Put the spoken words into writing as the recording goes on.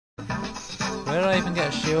Where did I even get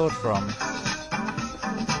a shield from?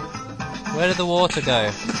 Where did the water go?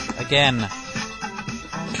 Again.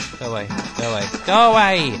 Go away. Go away. Go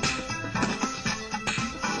away!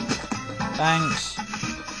 Thanks.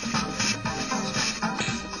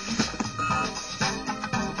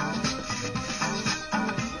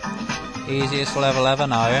 Easiest level ever,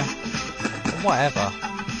 no. Whatever.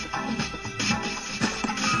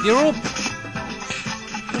 You're all...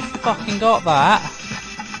 You fucking got that.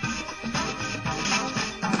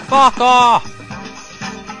 Fuck off!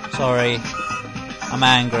 Sorry. I'm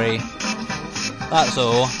angry. That's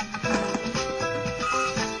all.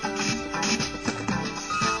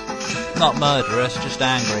 Not murderous, just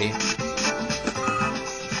angry.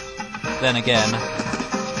 Then again,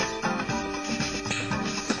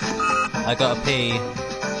 I gotta pee.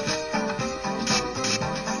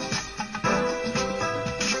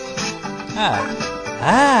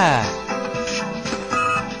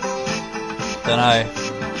 Dunno.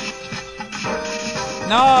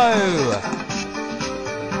 No!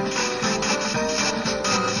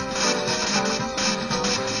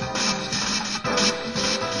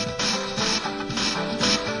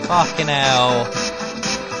 Fucking hell.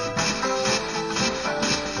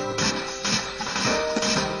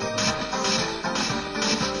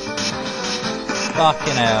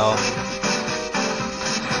 Fucking hell.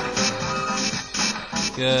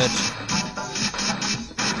 Good.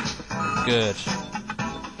 Good.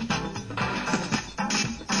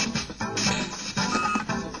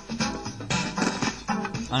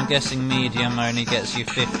 I'm guessing medium only gets you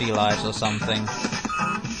 50 lives or something.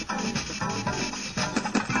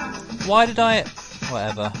 Why did I...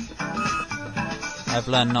 Whatever. I've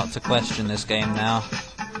learned not to question this game now.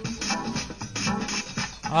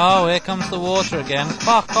 Oh, here comes the water again.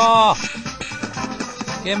 Fuck off!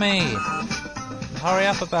 Gimme! Hurry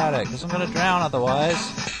up about it, because I'm going to drown otherwise.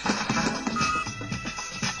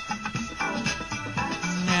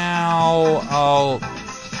 Now, oh.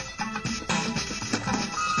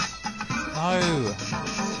 No.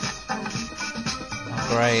 Oh,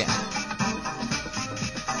 great.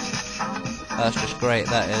 That's just great,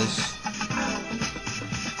 that is.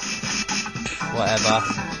 Whatever.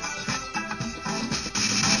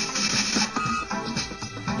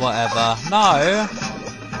 Whatever. No!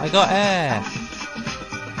 I got air!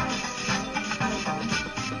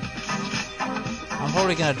 I'm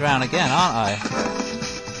probably gonna drown again, aren't I?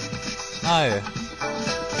 No.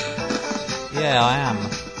 Yeah, I am.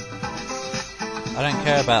 I don't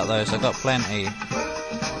care about those, I've got plenty.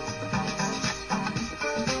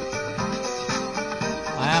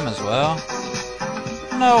 I am as well.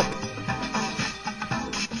 Nope.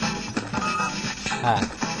 Ah.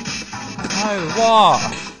 No, what?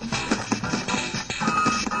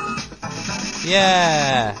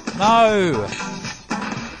 Yeah. No.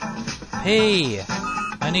 P.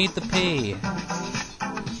 I need the P.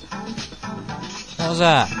 What was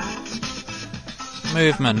that?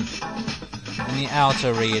 Movement. In the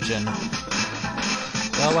outer region.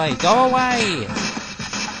 Go away. Go away!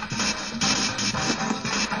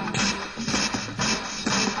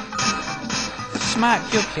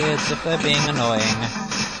 Smack your kids if they're being annoying.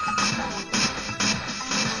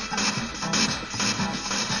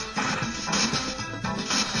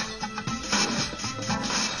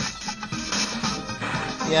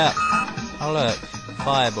 Yeah. Oh look.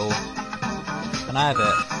 Fireball. Can I have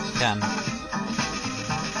it? Can.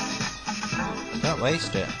 Don't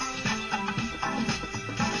waste it.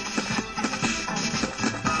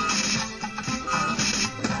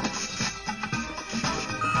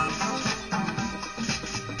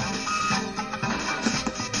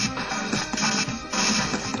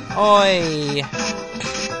 Oi!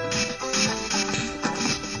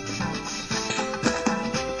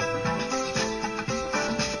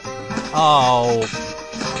 Oh.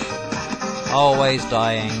 Always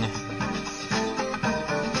dying.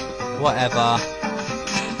 Whatever.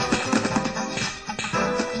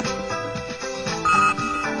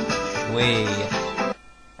 Wee.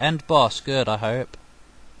 End boss, good, I hope.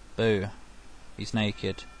 Boo. He's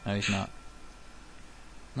naked. No, he's not.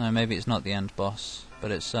 No, maybe it's not the end boss,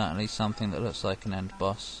 but it's certainly something that looks like an end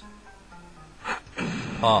boss.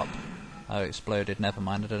 Pop. Oh, exploded. Never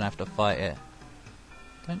mind, I don't have to fight it.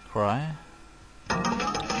 Don't cry.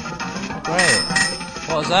 Great.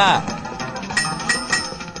 What was that?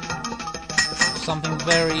 Something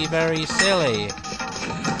very, very silly.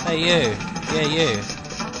 Hey, you. Yeah, you.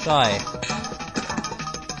 Die.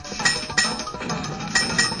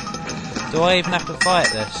 Do I even have to fight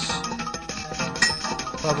this?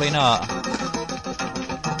 Probably not.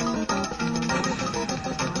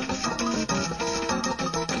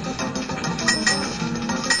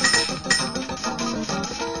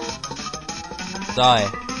 Die.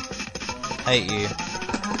 Hate you.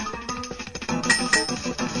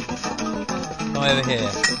 Come over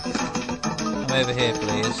here. Come over here,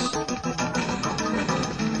 please.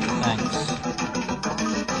 Thanks.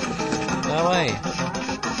 Go away.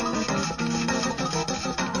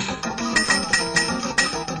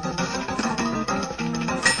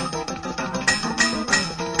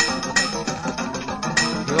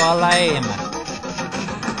 You are lame.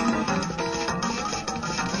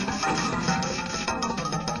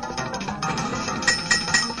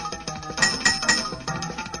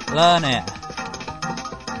 Learn it.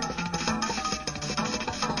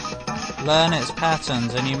 Learn its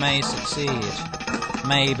patterns and you may succeed.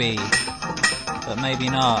 Maybe. But maybe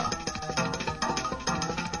not.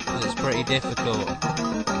 'Cause it's pretty difficult.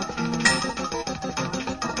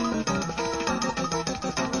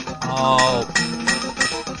 Oh.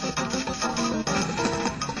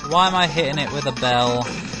 Why am I hitting it with a bell?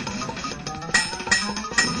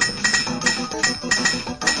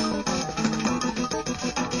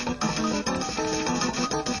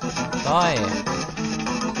 Die.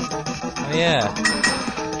 Oh yeah.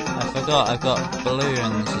 I forgot I've got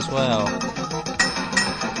balloons as well.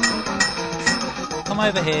 Come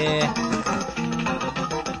over here.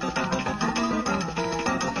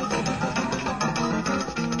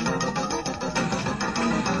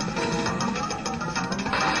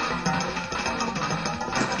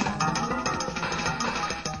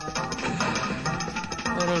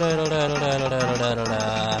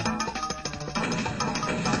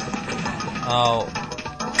 Oh.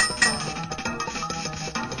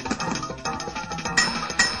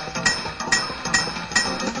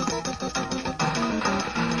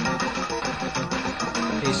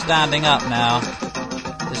 He's standing up now.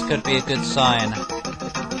 This could be a good sign.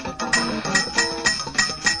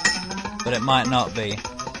 But it might not be.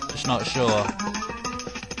 Just not sure.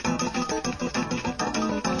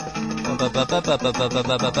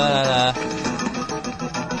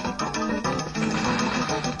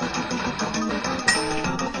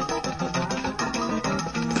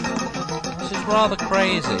 This is rather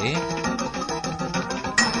crazy.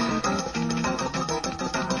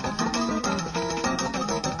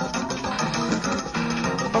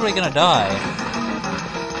 Probably gonna die.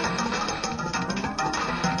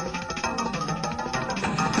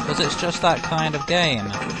 Because it's just that kind of game.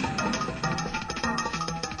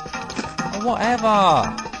 Or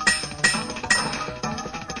whatever.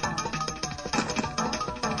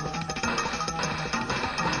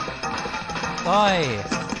 Die.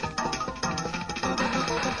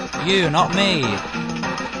 You, not me.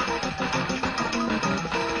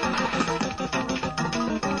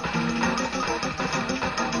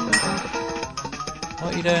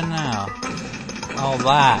 What are you doing now? Oh,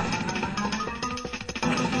 that.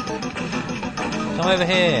 Come over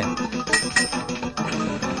here.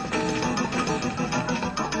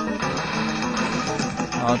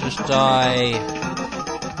 I'll just die.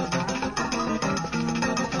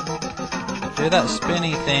 Do that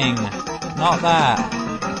spinny thing. Not that.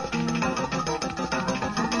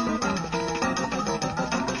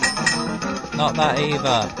 Not that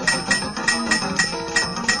either.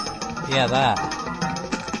 Yeah, that.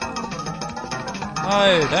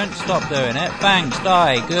 Oh, don't stop doing it. Thanks,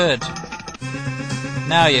 die. Good.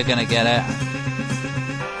 Now you're gonna get it.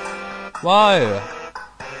 Whoa.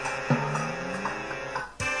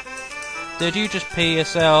 Did you just pee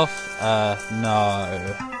yourself?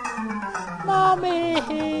 No.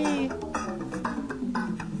 Mommy!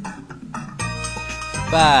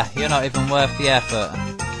 Bah, you're not even worth the effort.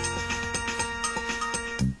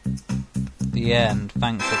 The end.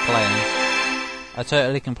 Thanks for playing. I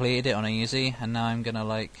totally completed it on easy, and now I'm gonna,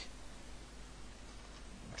 like,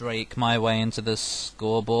 drake my way into the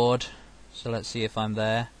scoreboard. So let's see if I'm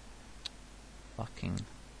there. Fucking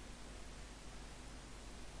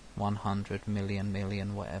 100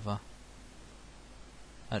 million whatever.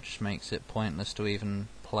 That just makes it pointless to even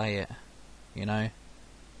play it, you know?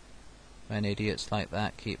 When idiots like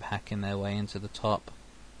that keep hacking their way into the top.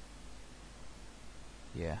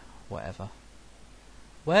 Yeah, whatever.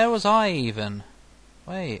 Where was I even?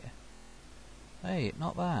 Wait,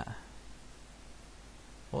 not that.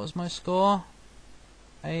 What was my score?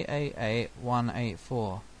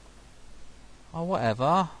 888184. Oh,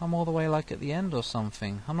 whatever. I'm all the way like at the end or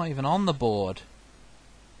something. I'm not even on the board.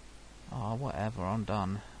 Oh, whatever. I'm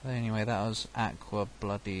done. Anyway, that was Aqua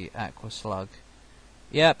Slug.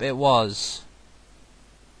 Yep, it was.